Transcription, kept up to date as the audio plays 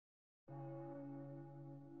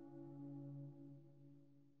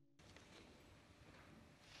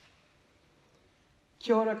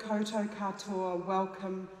Kia ora koutou katoa,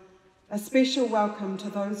 welcome. A special welcome to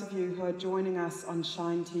those of you who are joining us on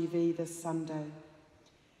Shine TV this Sunday.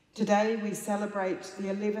 Today we celebrate the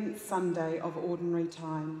 11th Sunday of Ordinary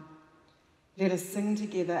Time. Let us sing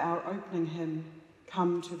together our opening hymn,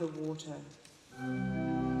 Come to the Water.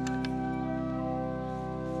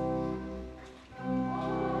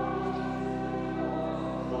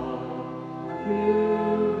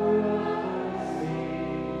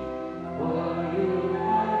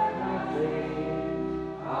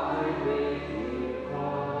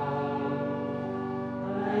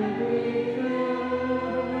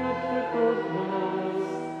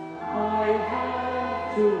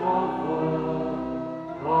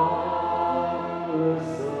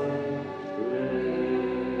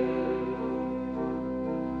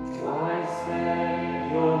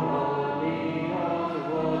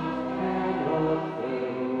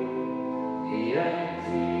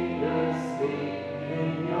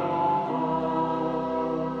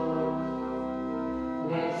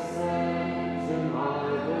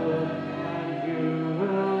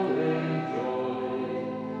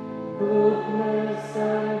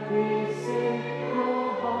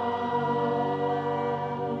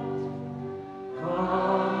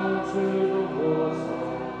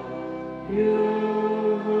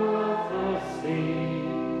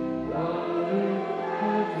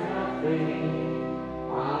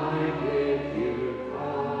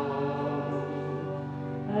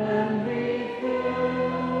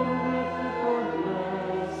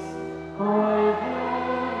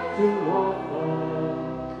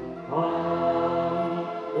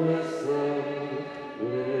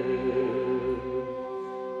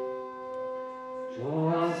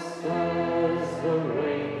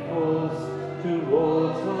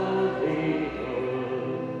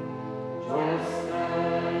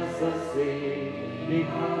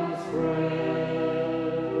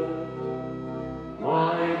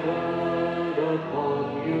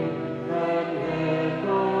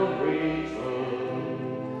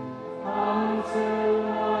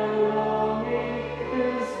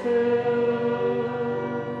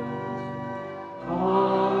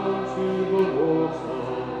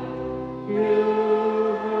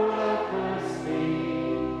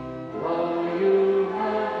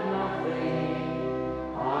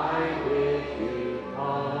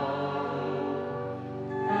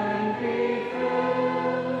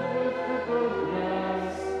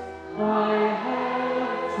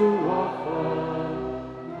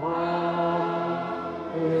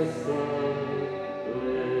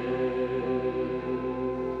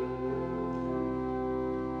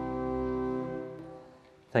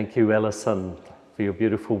 Thank you, Alison, for your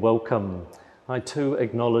beautiful welcome. I too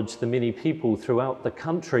acknowledge the many people throughout the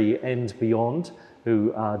country and beyond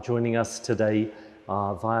who are joining us today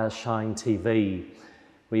via Shine TV.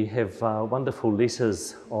 We have wonderful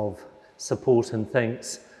letters of support and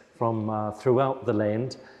thanks from throughout the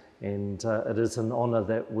land, and it is an honour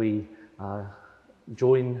that we have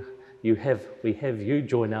you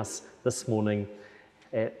join us this morning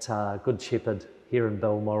at Good Shepherd here in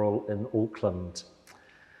Balmoral in Auckland.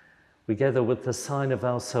 We gather with the sign of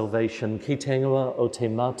our salvation, ki tangua o te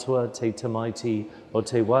matua te tamaiti o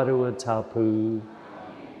te warua tapu.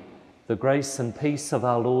 The grace and peace of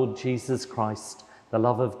our Lord Jesus Christ, the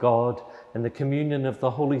love of God, and the communion of the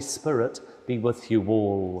Holy Spirit be with you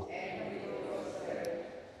all.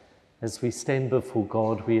 As we stand before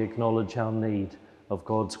God, we acknowledge our need of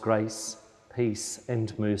God's grace, peace,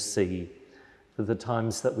 and mercy. For the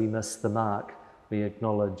times that we miss the mark, we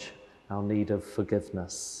acknowledge our need of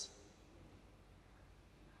forgiveness.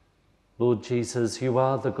 Lord Jesus, you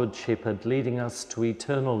are the Good Shepherd, leading us to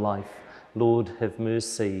eternal life. Lord, have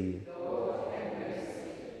mercy. Lord, have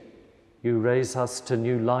mercy. You raise us to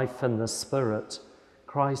new life in the Spirit.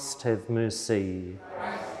 Christ, have mercy.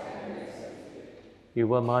 Christ, have mercy.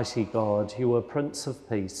 You are mighty God, you are Prince of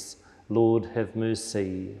Peace. Lord, have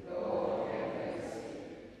mercy. Lord, have mercy.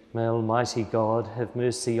 May Almighty God have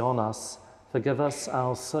mercy on us, forgive us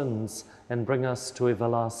our sins, and bring us to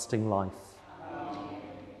everlasting life.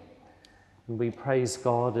 And we praise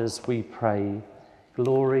God as we pray.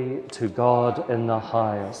 Glory to God in the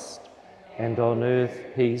highest, and on earth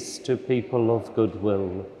peace to people of good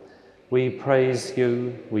will. We praise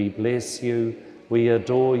you, we bless you, we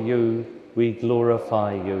adore you, we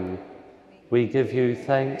glorify you. We give you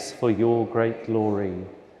thanks for your great glory.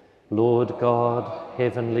 Lord God,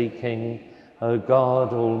 heavenly King, O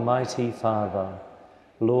God, almighty Father,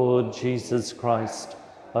 Lord Jesus Christ,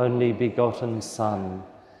 only begotten Son,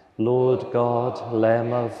 Lord God,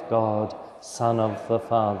 Lamb of God, Son of the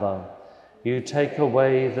Father, you take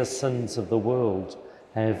away the sins of the world.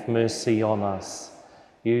 Have mercy on us.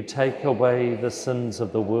 You take away the sins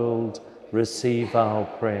of the world, receive our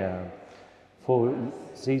prayer. For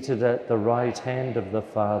seated at the right hand of the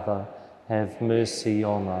Father, have mercy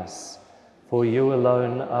on us. For you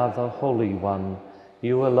alone are the Holy One,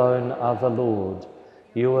 you alone are the Lord,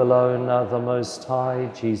 you alone are the Most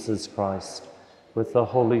High, Jesus Christ, with the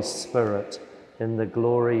Holy Spirit, in the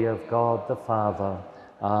glory of God the Father.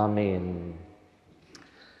 Amen.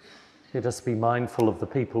 Let us be mindful of the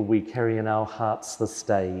people we carry in our hearts this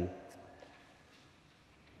day.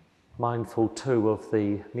 Mindful too of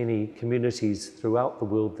the many communities throughout the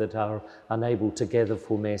world that are unable to gather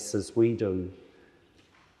for Mass as we do.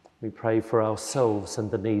 We pray for ourselves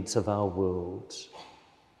and the needs of our world.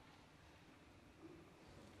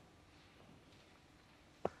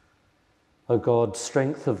 O God,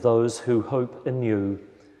 strength of those who hope in you,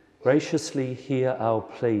 graciously hear our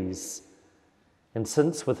pleas. And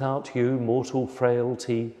since without you mortal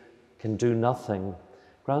frailty can do nothing,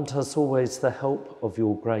 grant us always the help of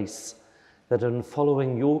your grace, that in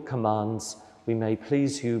following your commands we may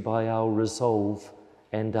please you by our resolve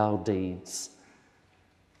and our deeds.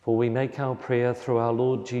 For we make our prayer through our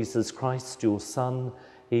Lord Jesus Christ, your Son,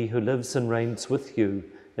 he who lives and reigns with you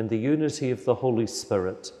in the unity of the Holy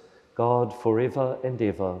Spirit, God forever and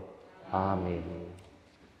ever. Amen.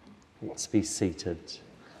 Let's be seated.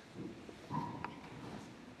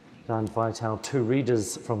 I invite our two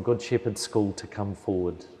readers from Good Shepherd School to come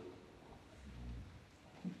forward.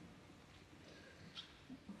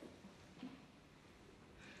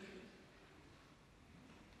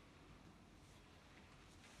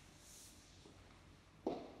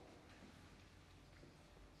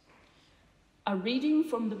 A reading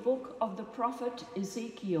from the book of the prophet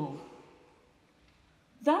Ezekiel.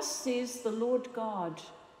 Thus says the Lord God,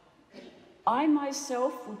 I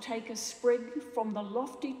myself will take a sprig from the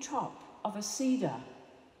lofty top of a cedar.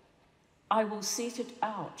 I will set it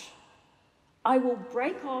out. I will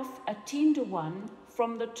break off a tender one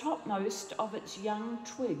from the topmost of its young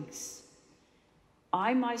twigs.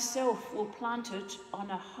 I myself will plant it on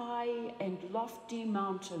a high and lofty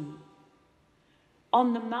mountain.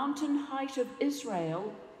 On the mountain height of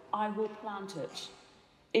Israel, I will plant it,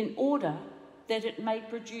 in order that it may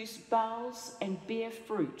produce boughs and bear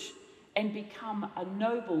fruit, and become a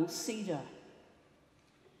noble cedar.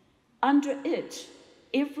 Under it,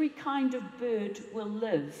 every kind of bird will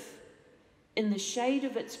live. In the shade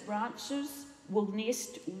of its branches will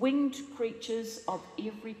nest winged creatures of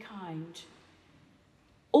every kind.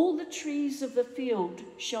 All the trees of the field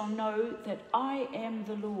shall know that I am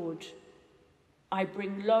the Lord. I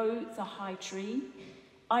bring low the high tree,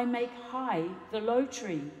 I make high the low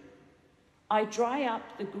tree. I dry up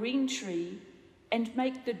the green tree and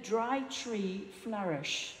make the dry tree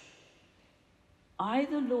flourish. I,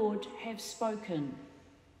 the Lord, have spoken.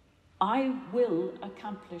 I will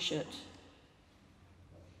accomplish it.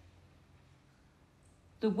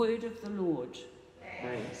 The word of the Lord.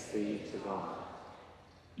 Thanks be to God.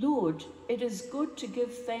 Lord, it is good to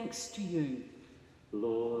give thanks to you.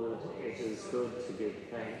 Lord, it is good to give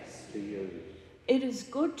thanks to you. It is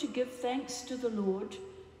good to give thanks to the Lord,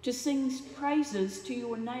 to sing praises to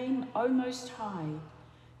your name, O Most High,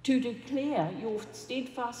 to declare your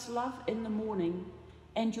steadfast love in the morning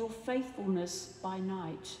and your faithfulness by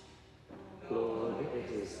night. Lord,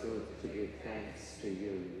 it is good to give thanks to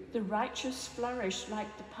you. The righteous flourish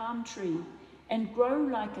like the palm tree and grow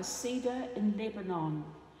like a cedar in Lebanon.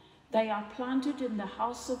 They are planted in the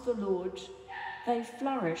house of the Lord. They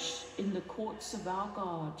flourish in the courts of our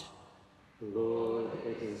God. Lord,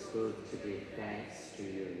 it is good to give thanks to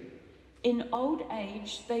you. In old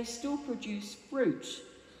age, they still produce fruit.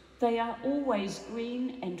 They are always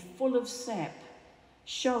green and full of sap,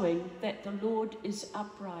 showing that the Lord is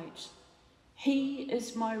upright. He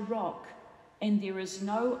is my rock, and there is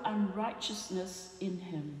no unrighteousness in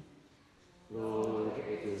him. Lord,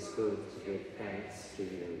 it is good to give thanks to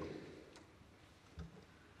you.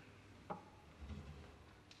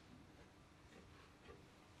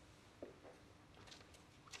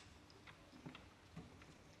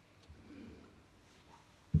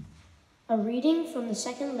 A reading from the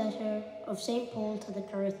second letter of St. Paul to the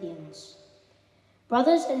Corinthians.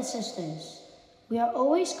 Brothers and sisters, we are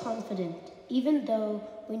always confident, even though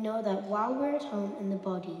we know that while we're at home in the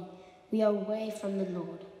body, we are away from the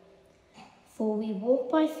Lord. For we walk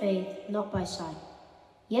by faith, not by sight.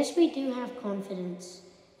 Yes, we do have confidence,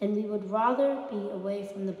 and we would rather be away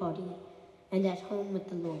from the body and at home with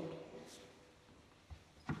the Lord.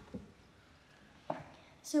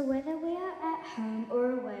 So whether we are at home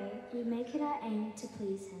or away, we make it our aim to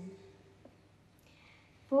please him.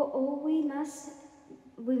 For all we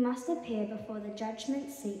must appear before the judgment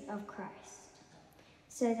seat of Christ,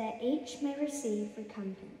 so that each may receive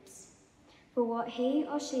recompense for what he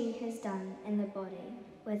or she has done in the body,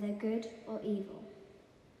 whether good or evil.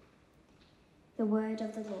 The word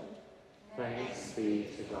of the Lord. Thanks be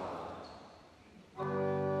to God.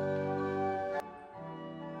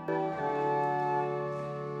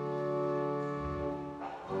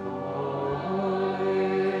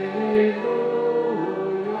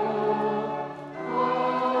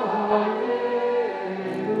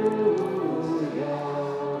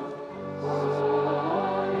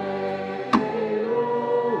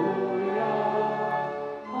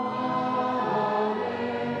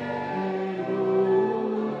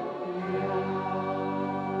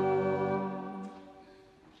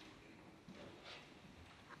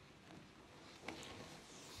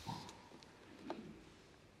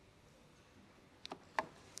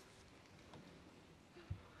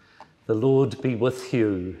 The Lord be with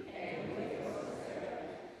you.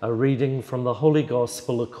 A reading from the Holy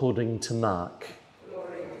Gospel according to Mark.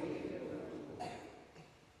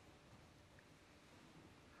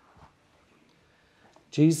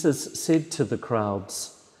 Jesus said to the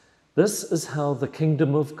crowds, "This is how the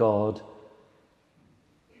kingdom of God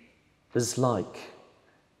is like.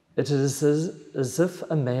 It is as if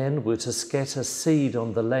a man were to scatter seed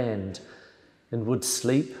on the land and would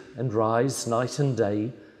sleep and rise night and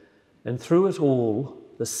day, and through it all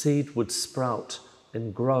the seed would sprout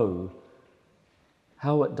and grow.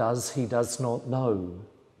 How it does, he does not know.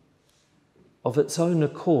 Of its own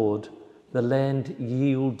accord, the land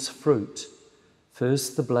yields fruit,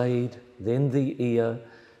 first the blade, then the ear,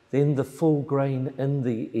 then the full grain in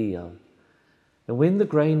the ear. And when the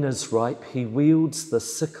grain is ripe, he wields the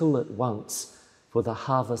sickle at once, for the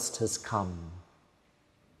harvest has come."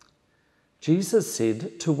 Jesus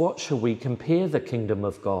said, "To what shall we compare the kingdom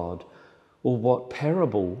of God? Or what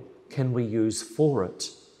parable can we use for it?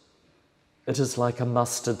 It is like a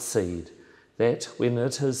mustard seed that, when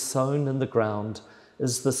it is sown in the ground,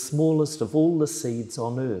 is the smallest of all the seeds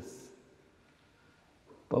on earth.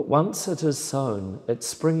 But once it is sown, it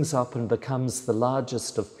springs up and becomes the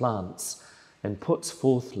largest of plants and puts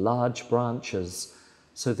forth large branches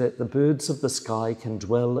so that the birds of the sky can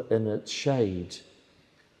dwell in its shade."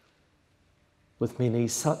 With many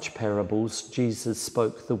such parables, Jesus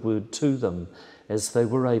spoke the word to them as they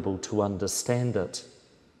were able to understand it.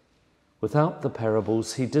 Without the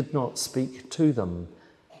parables, he did not speak to them,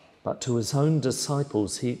 but to his own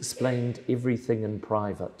disciples he explained everything in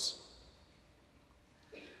private.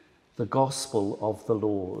 The Gospel of the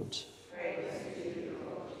Lord.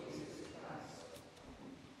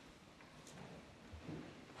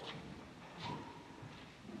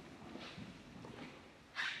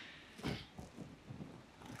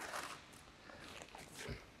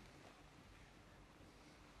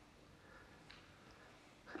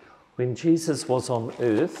 When Jesus was on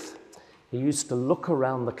earth, he used to look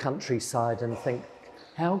around the countryside and think,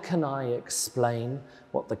 how can I explain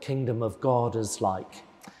what the kingdom of God is like?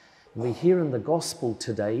 And we hear in the gospel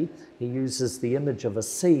today, he uses the image of a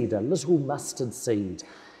seed, a little mustard seed.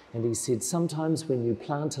 And he said, sometimes when you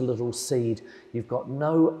plant a little seed, you've got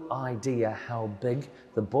no idea how big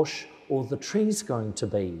the bush or the tree's going to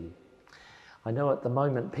be. I know at the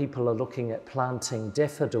moment people are looking at planting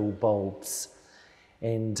daffodil bulbs.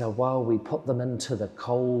 And while we put them into the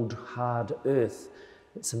cold, hard earth,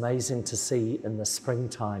 it's amazing to see in the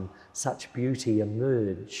springtime such beauty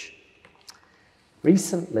emerge.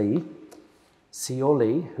 Recently,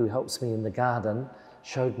 Kiely, who helps me in the garden,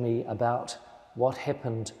 showed me about what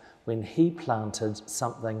happened when he planted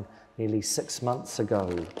something nearly 6 months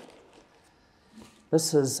ago.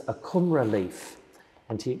 This is a kumra leaf,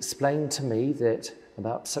 and he explained to me that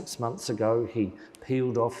about 6 months ago he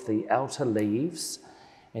peeled off the outer leaves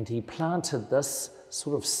and he planted this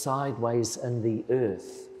sort of sideways in the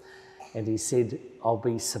earth. And he said, I'll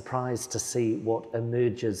be surprised to see what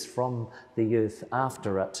emerges from the earth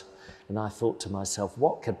after it. And I thought to myself,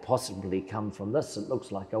 what could possibly come from this? It looks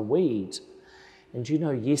like a weed. And you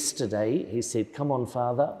know, yesterday he said, come on,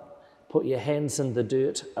 Father, put your hands in the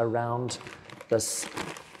dirt around this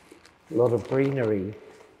lot of greenery.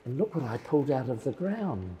 And look what I pulled out of the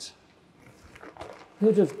ground.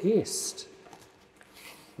 Who'd have guessed?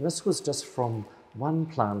 And this was just from one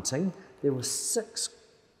planting. There were 6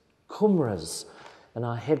 kumras, and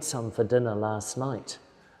I had some for dinner last night.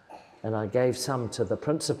 And I gave some to the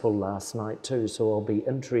principal last night too, so I'll be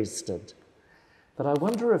interested. But I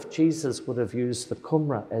wonder if Jesus would have used the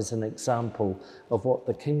kumra as an example of what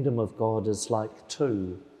the kingdom of God is like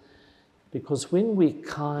too. Because when we're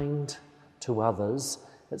kind to others,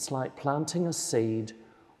 it's like planting a seed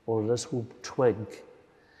or a little twig.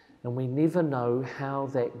 And we never know how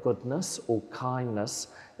that goodness or kindness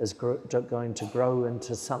is going to grow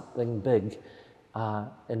into something big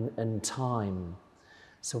in time.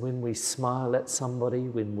 So when we smile at somebody,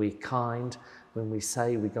 when we're kind, when we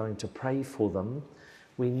say we're going to pray for them,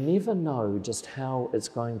 we never know just how it's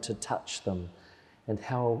going to touch them and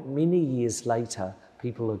how many years later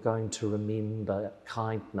people are going to remember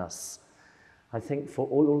kindness. I think for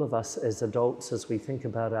all of us as adults, as we think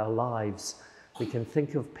about our lives, we can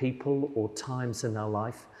think of people or times in our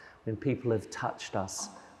life when people have touched us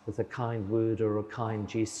with a kind word or a kind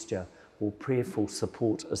gesture or prayerful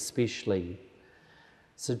support especially.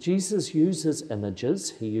 So Jesus uses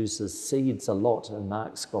images. He uses seeds a lot in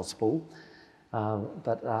Mark's Gospel,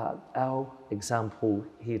 but our example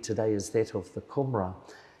here today is that of the kumara.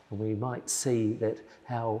 And we might see that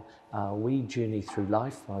how we journey through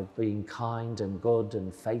life by being kind and good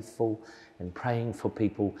and faithful and praying for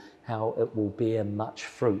people, how it will bear much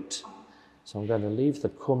fruit. So I'm going to leave the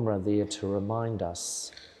kumara there to remind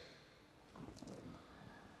us.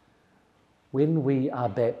 When we are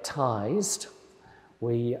baptized,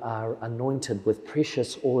 we are anointed with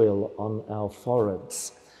precious oil on our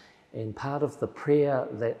foreheads. And part of the prayer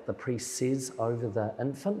that the priest says over the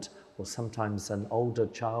infant, or sometimes an older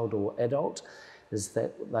child or adult, is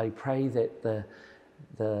that they pray that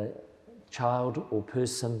the child or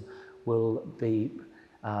person will be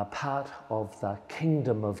part of the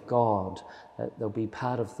kingdom of God, that they'll be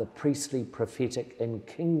part of the priestly, prophetic and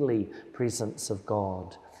kingly presence of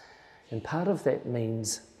God. And part of that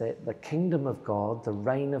means that the kingdom of God, the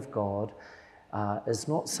reign of God, is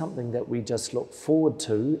not something that we just look forward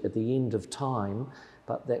to at the end of time,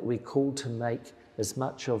 but that we're called to make as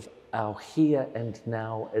much of our here and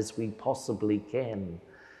now as we possibly can.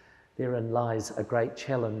 Therein lies a great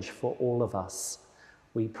challenge for all of us.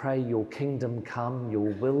 We pray, your kingdom come,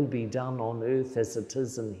 your will be done on earth as it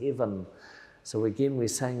is in heaven. So again, we're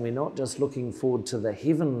saying we're not just looking forward to the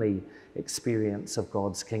heavenly experience of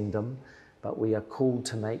God's kingdom, but we are called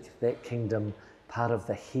to make that kingdom part of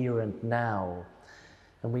the here and now.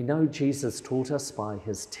 And we know Jesus taught us by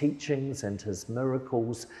his teachings and his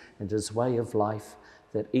miracles and his way of life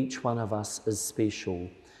that each one of us is special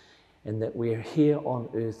and that we're here on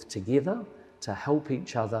earth together to help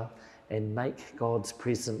each other and make God's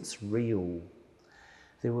presence real.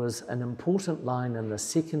 There was an important line in the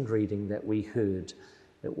second reading that we heard.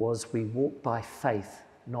 It was, we walk by faith,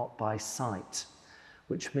 not by sight,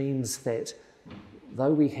 which means that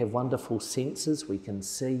though we have wonderful senses, we can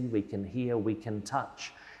see, we can hear, we can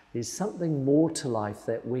touch, there's something more to life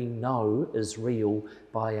that we know is real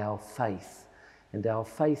by our faith. And our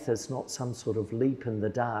faith is not some sort of leap in the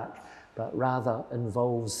dark, but rather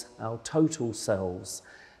involves our total selves,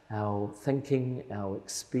 our thinking, our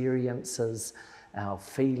experiences, our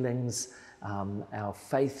feelings, our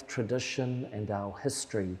faith tradition and our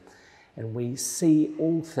history. And we see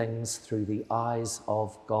all things through the eyes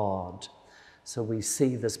of God. So we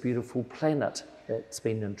see this beautiful planet that's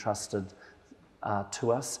been entrusted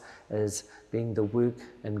to us as being the work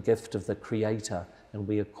and gift of the Creator, and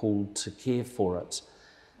we are called to care for it.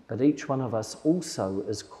 But each one of us also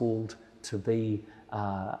is called to be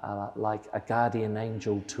like a guardian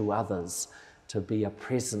angel to others, to be a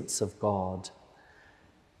presence of God.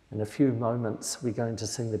 In a few moments, we're going to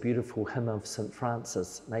sing the beautiful hymn of St.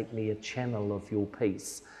 Francis, Make Me a Channel of Your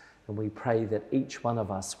Peace. And we pray that each one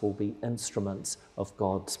of us will be instruments of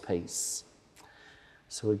God's peace.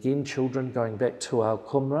 So again, children, going back to our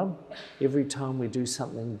kumara, every time we do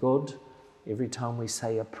something good, every time we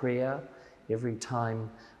say a prayer, every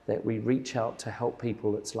time that we reach out to help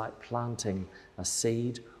people, it's like planting a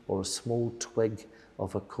seed or a small twig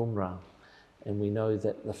of a kumara. And we know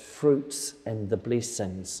that the fruits and the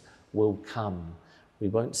blessings will come. We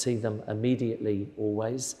won't see them immediately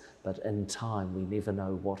always, but in time we never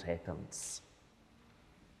know what happens.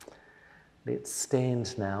 Let's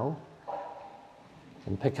stand now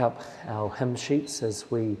and pick up our hymn sheets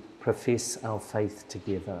as we profess our faith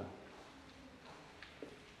together.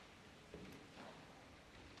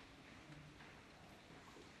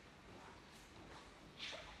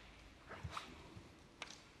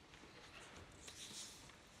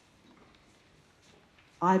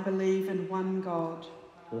 I believe in one God,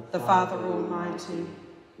 the Father Almighty,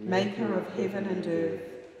 maker of heaven and earth,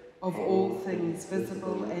 of all things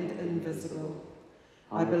visible and invisible.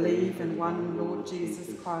 I believe in one Lord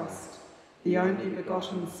Jesus Christ, the only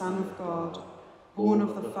begotten Son of God, born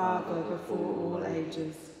of the Father before all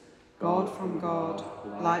ages, God from God,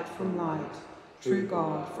 light from light, true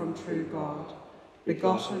God from true God,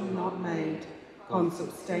 begotten, not made,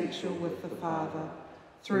 consubstantial with the Father.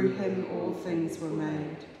 Through him all things were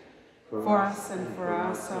made. For us and for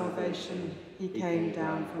our salvation he came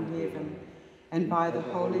down from heaven, and by the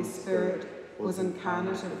Holy Spirit was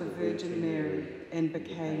incarnate of the Virgin Mary and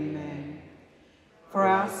became man. For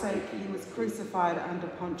our sake he was crucified under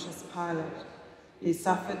Pontius Pilate. He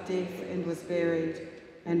suffered death and was buried,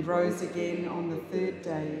 and rose again on the third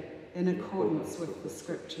day in accordance with the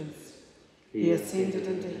Scriptures. He ascended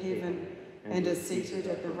into heaven and is seated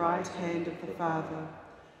at the right hand of the Father.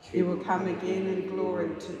 He will come again in glory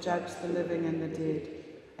to judge the living and the dead,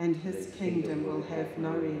 and his kingdom will have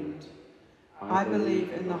no end. I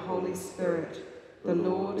believe in the Holy Spirit, the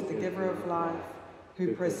Lord, the giver of life,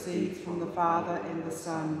 who proceeds from the Father and the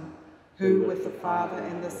Son, who with the Father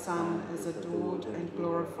and the Son is adored and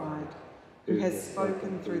glorified, who has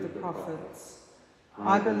spoken through the prophets.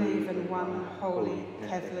 I believe in one holy,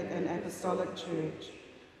 Catholic and Apostolic Church.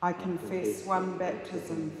 I confess one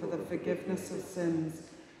baptism for the forgiveness of sins,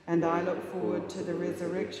 and I look forward to the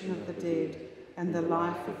resurrection of the dead and the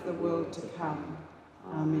life of the world to come.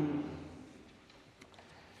 Amen.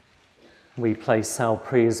 We place our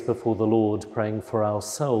prayers before the Lord, praying for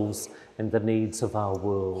ourselves and the needs of our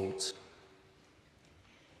world.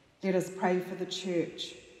 Let us pray for the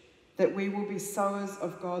Church, that we will be sowers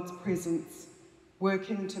of God's presence,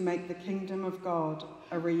 working to make the kingdom of God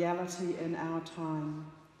a reality in our time.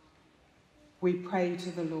 We pray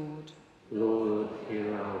to the Lord. Lord,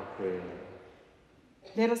 hear our prayer.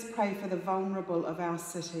 Let us pray for the vulnerable of our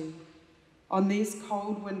city. On these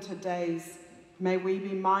cold winter days, may we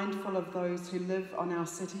be mindful of those who live on our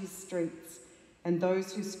city's streets and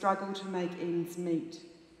those who struggle to make ends meet.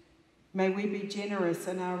 May we be generous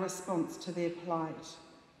in our response to their plight.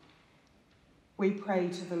 We pray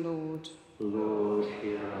to the Lord. Lord,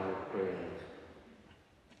 hear our prayer.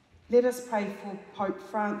 Let us pray for Pope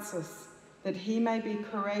Francis, that he may be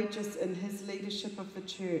courageous in his leadership of the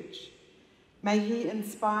Church. May he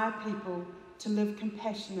inspire people to live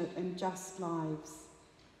compassionate and just lives.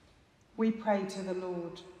 We pray to the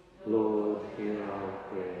Lord. Lord, hear our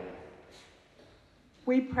prayer.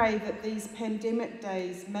 We pray that these pandemic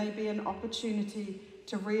days may be an opportunity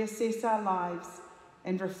to reassess our lives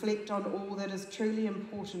and reflect on all that is truly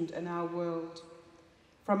important in our world.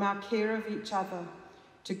 From our care of each other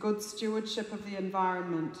to good stewardship of the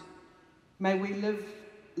environment, may we live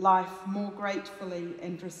life more gratefully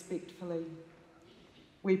and respectfully.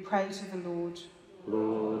 We pray to the Lord.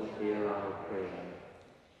 Lord, hear our prayer.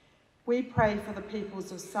 We pray for the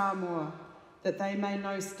peoples of Samoa, that they may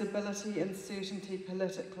know stability and certainty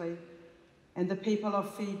politically, and the people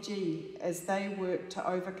of Fiji as they work to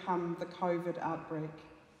overcome the COVID outbreak.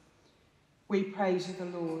 We pray to the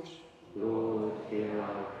Lord. Lord, hear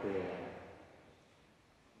our prayer.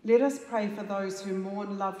 Let us pray for those who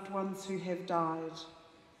mourn loved ones who have died.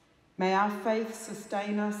 May our faith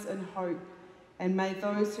sustain us in hope, and may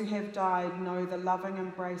those who have died know the loving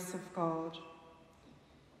embrace of God.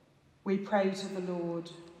 We pray to the Lord.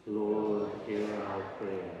 Lord, hear our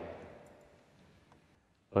prayer.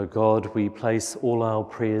 O God, we place all our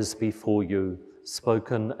prayers before you,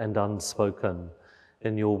 spoken and unspoken.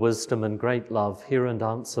 In your wisdom and great love, hear and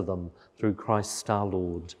answer them through Christ our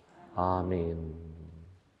Lord. Amen.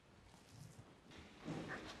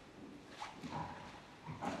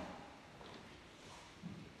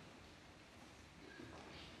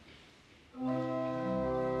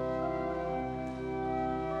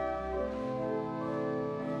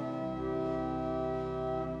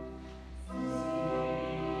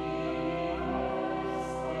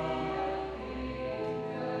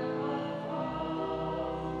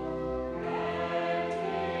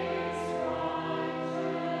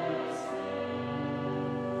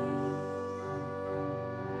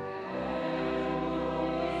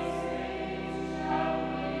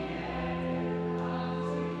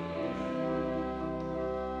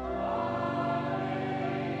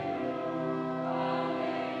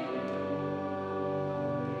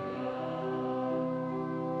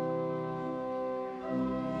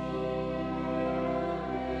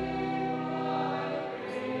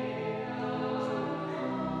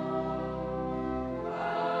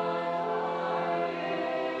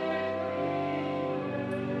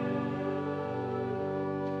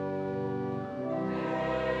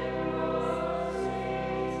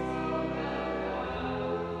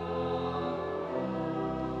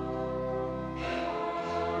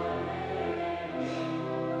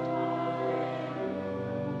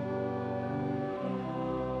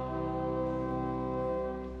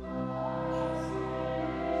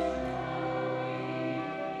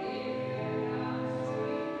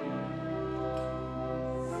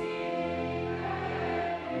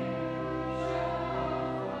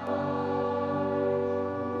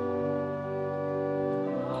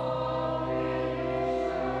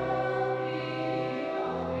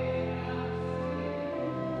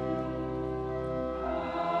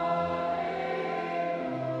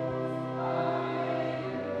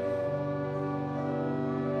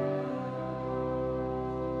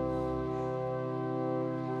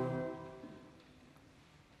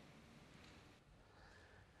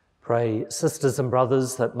 Pray, sisters and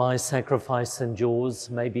brothers, that my sacrifice and yours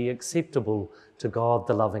may be acceptable to God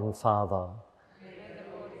the loving Father.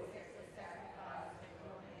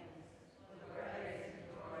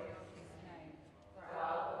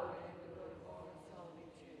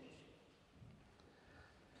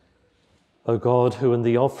 O God, who in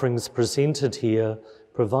the offerings presented here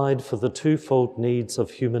provide for the twofold needs of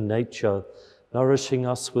human nature, nourishing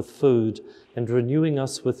us with food and renewing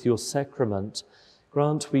us with your sacrament,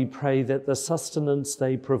 grant, we pray, that the sustenance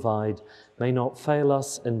they provide may not fail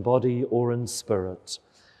us in body or in spirit.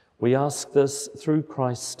 We ask this through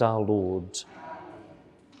Christ our Lord.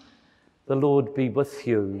 The Lord be with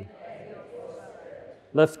you.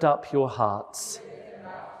 Lift up your hearts.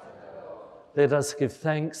 Let us give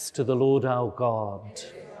thanks to the Lord our God.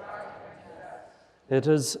 It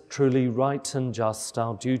is truly right and just,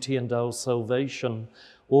 our duty and our salvation,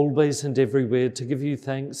 always and everywhere, to give you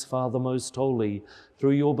thanks, Father most holy,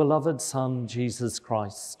 through your beloved Son, Jesus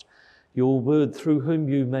Christ, your Word, through whom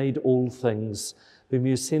you made all things, whom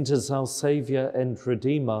you sent as our Saviour and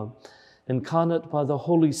Redeemer, incarnate by the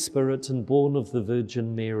Holy Spirit and born of the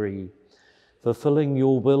Virgin Mary. Fulfilling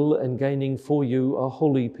your will and gaining for you a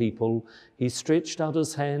holy people, he stretched out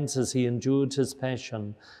his hands as he endured his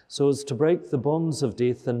passion, so as to break the bonds of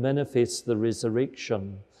death and manifest the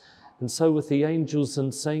resurrection. And so with the angels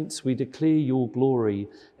and saints we declare your glory,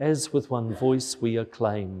 as with one voice we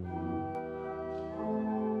acclaim.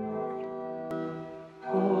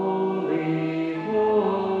 Holy,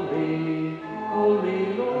 holy,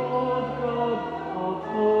 holy Lord God of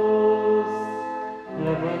hosts,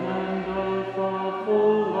 heaven and earth are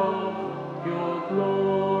full of your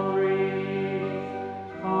glory.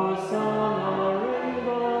 Hosanna in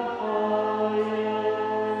the highest.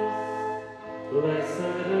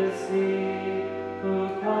 Blessed is he who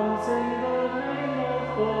comes in the name of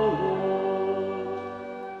the Lord.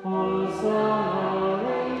 Hosanna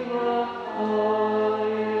in the highest.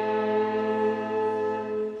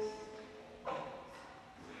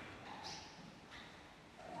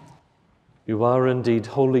 You are indeed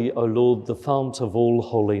holy, O Lord, the fount of all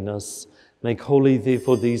holiness. Make holy,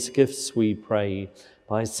 therefore, these gifts, we pray,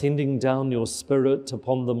 by sending down your Spirit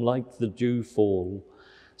upon them like the dewfall,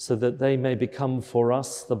 so that they may become for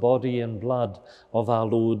us the body and blood of our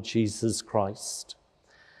Lord Jesus Christ.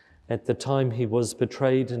 At the time he was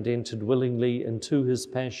betrayed and entered willingly into his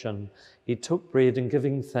passion, he took bread and,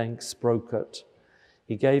 giving thanks, broke it.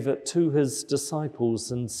 He gave it to his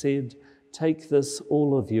disciples and said, "Take this,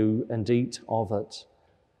 all of you, and eat of it,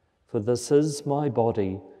 for this is my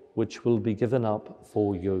body, which will be given up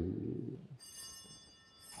for you."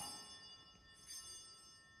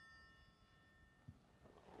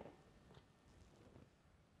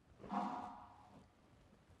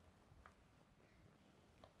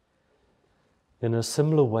 In a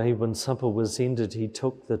similar way, when supper was ended, he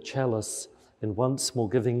took the chalice, and once more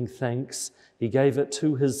giving thanks, he gave it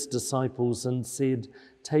to his disciples and said,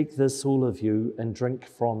 "Take this, all of you, and drink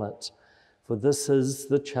from it, for this is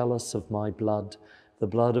the chalice of my blood, the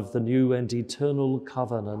blood of the new and eternal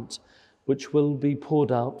covenant, which will be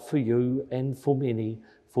poured out for you and for many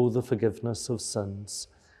for the forgiveness of sins.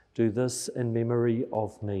 Do this in memory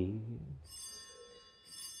of me."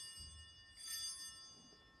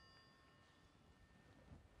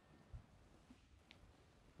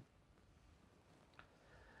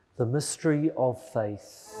 The mystery of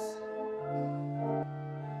faith.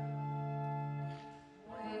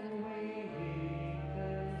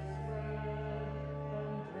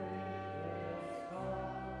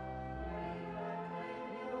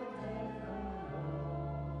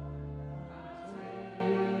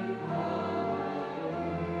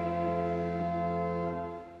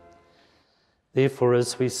 Therefore,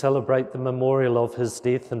 as we celebrate the memorial of his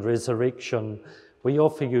death and resurrection, we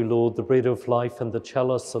offer you, Lord, the bread of life and the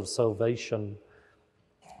chalice of salvation,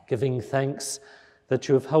 giving thanks that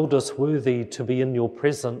you have held us worthy to be in your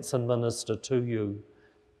presence and minister to you.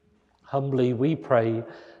 Humbly we pray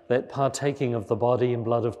that, partaking of the body and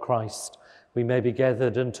blood of Christ, we may be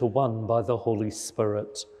gathered into one by the Holy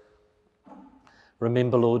Spirit.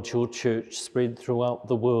 Remember, Lord, your church spread throughout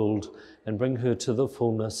the world and bring her to the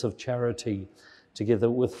fullness of charity,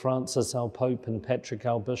 together with Francis, our Pope, and Patrick,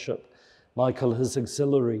 our Bishop, Michael, his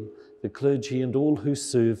auxiliary, the clergy, and all who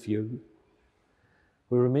serve you.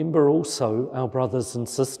 We remember also our brothers and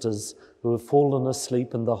sisters who have fallen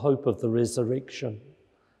asleep in the hope of the resurrection.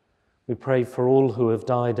 We pray for all who have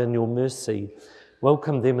died in your mercy.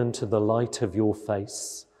 Welcome them into the light of your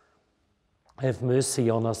face. Have mercy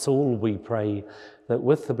on us all, we pray, that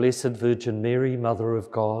with the Blessed Virgin Mary, Mother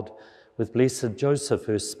of God, with blessed Joseph,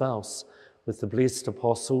 her spouse, with the blessed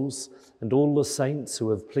apostles, and all the saints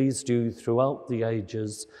who have pleased you throughout the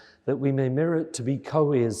ages, that we may merit to be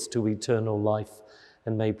co-heirs to eternal life,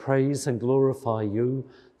 and may praise and glorify you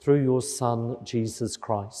through your Son, Jesus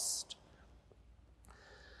Christ.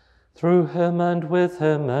 Through him and with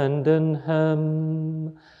him and in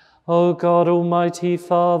him, O God, Almighty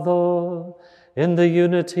Father, in the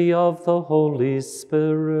unity of the Holy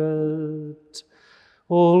Spirit,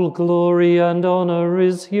 all glory and honor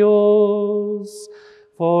is yours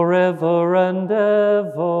forever and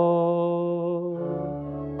ever.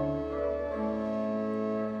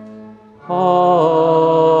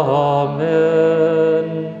 Amen.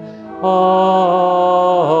 Amen.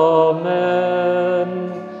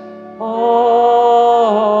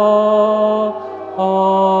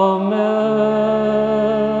 Amen.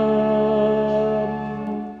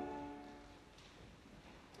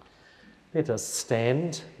 Let us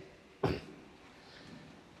stand.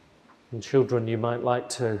 And children, you might like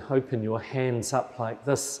to open your hands up like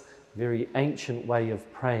this, very ancient way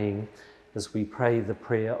of praying, as we pray the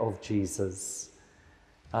prayer of Jesus.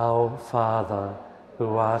 Our Father,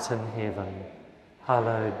 who art in heaven,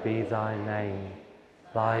 hallowed be thy name.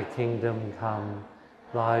 Thy kingdom come,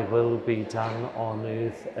 thy will be done on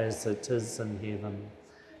earth as it is in heaven.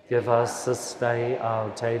 Give us this day our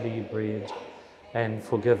daily bread, and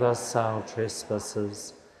forgive us our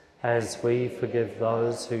trespasses, as we forgive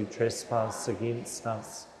those who trespass against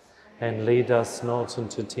us. And lead us not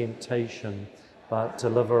into temptation, but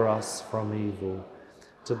deliver us from evil.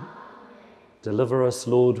 Deliver us,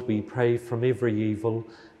 Lord, we pray, from every evil,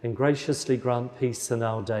 and graciously grant peace in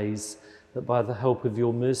our days, that by the help of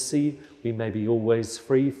your mercy we may be always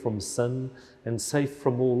free from sin and safe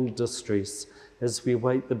from all distress, as we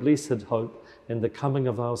await the blessed hope and the coming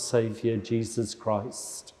of our Saviour, Jesus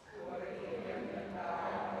Christ.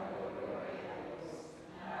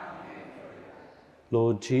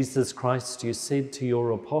 Lord Jesus Christ, you said to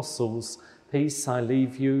your apostles, "Peace I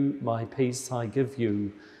leave you, my peace I give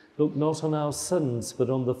you. Look not on our sins, but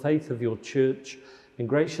on the faith of your church, and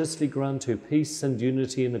graciously grant her peace and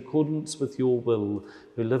unity in accordance with your will,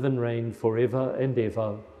 who live and reign forever and ever."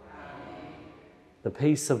 Amen. The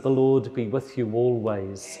peace of the Lord be with you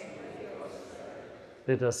always.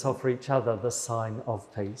 Let us offer each other the sign of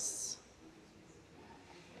peace.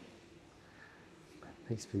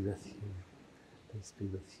 Peace be with you. Peace be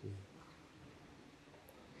with you.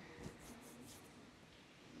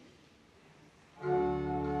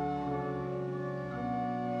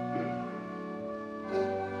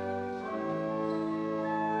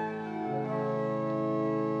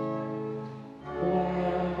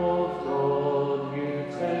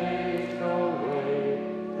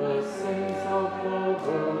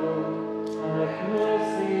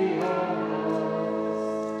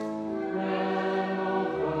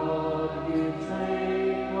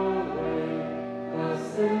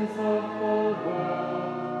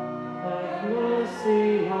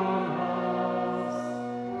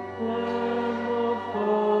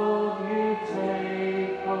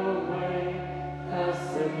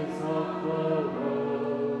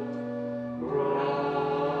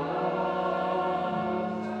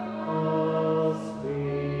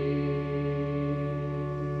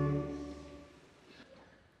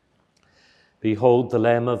 Behold the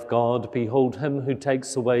Lamb of God, behold him who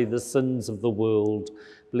takes away the sins of the world.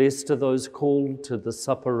 Blessed are those called to the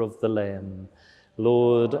supper of the Lamb.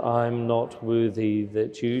 Lord, I'm not worthy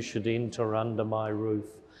that you should enter under my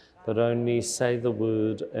roof, but only say the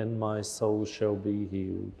word, and my soul shall be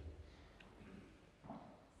healed.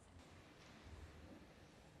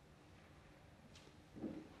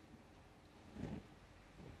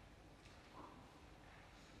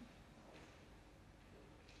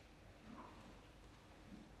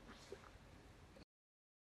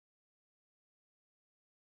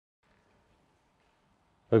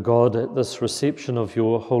 O God, at this reception of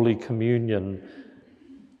your Holy Communion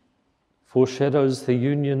foreshadows the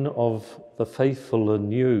union of the faithful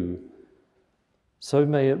and you. So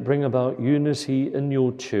may it bring about unity in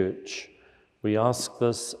your church. We ask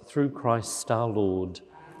this through Christ our Lord.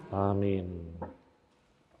 Amen.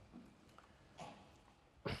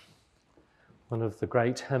 One of the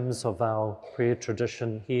great hymns of our prayer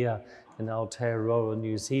tradition here in Aotearoa,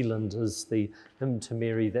 New Zealand, is the hymn to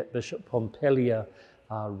Mary that Bishop Pompelia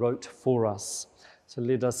wrote for us. So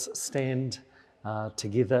let us stand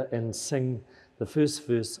together and sing the first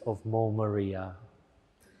verse of Mo Maria.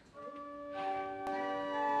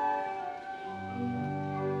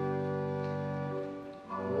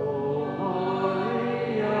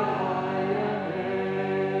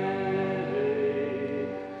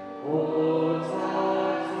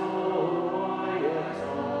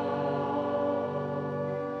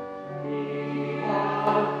 Amen.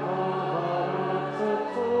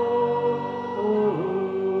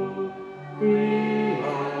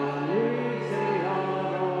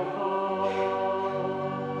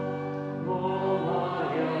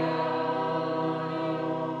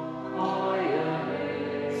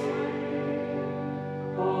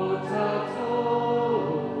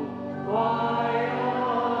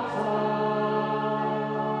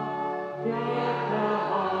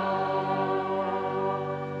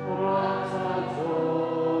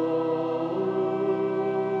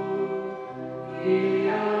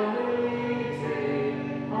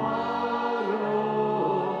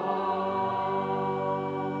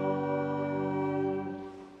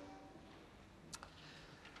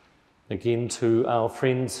 Again, to our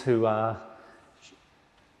friends who are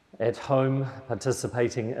at home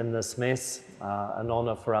participating in this Mass, an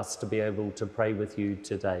honour for us to be able to pray with you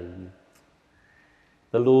today.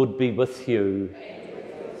 The Lord be with you.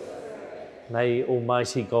 May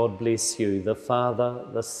Almighty God bless you, the Father,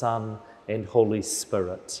 the Son, and Holy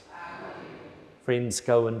Spirit. Amen. Friends,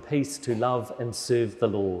 go in peace to love and serve the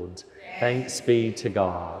Lord. Thanks be to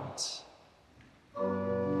God.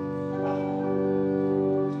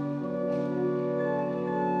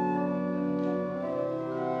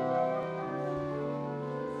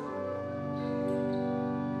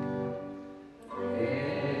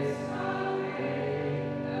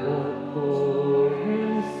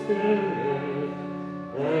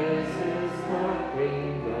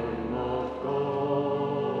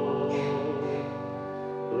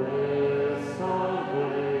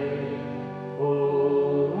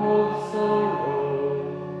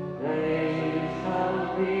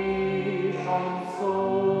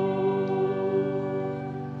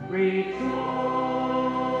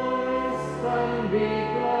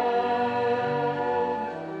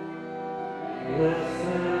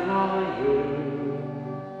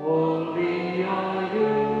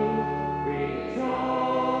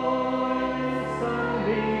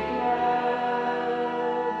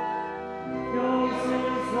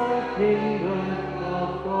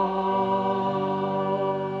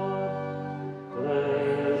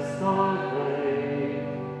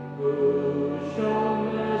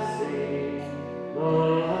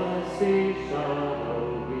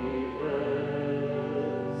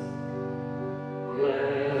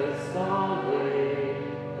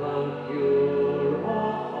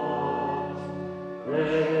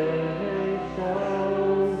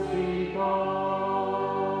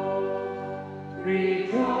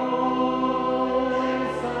 Rejoice.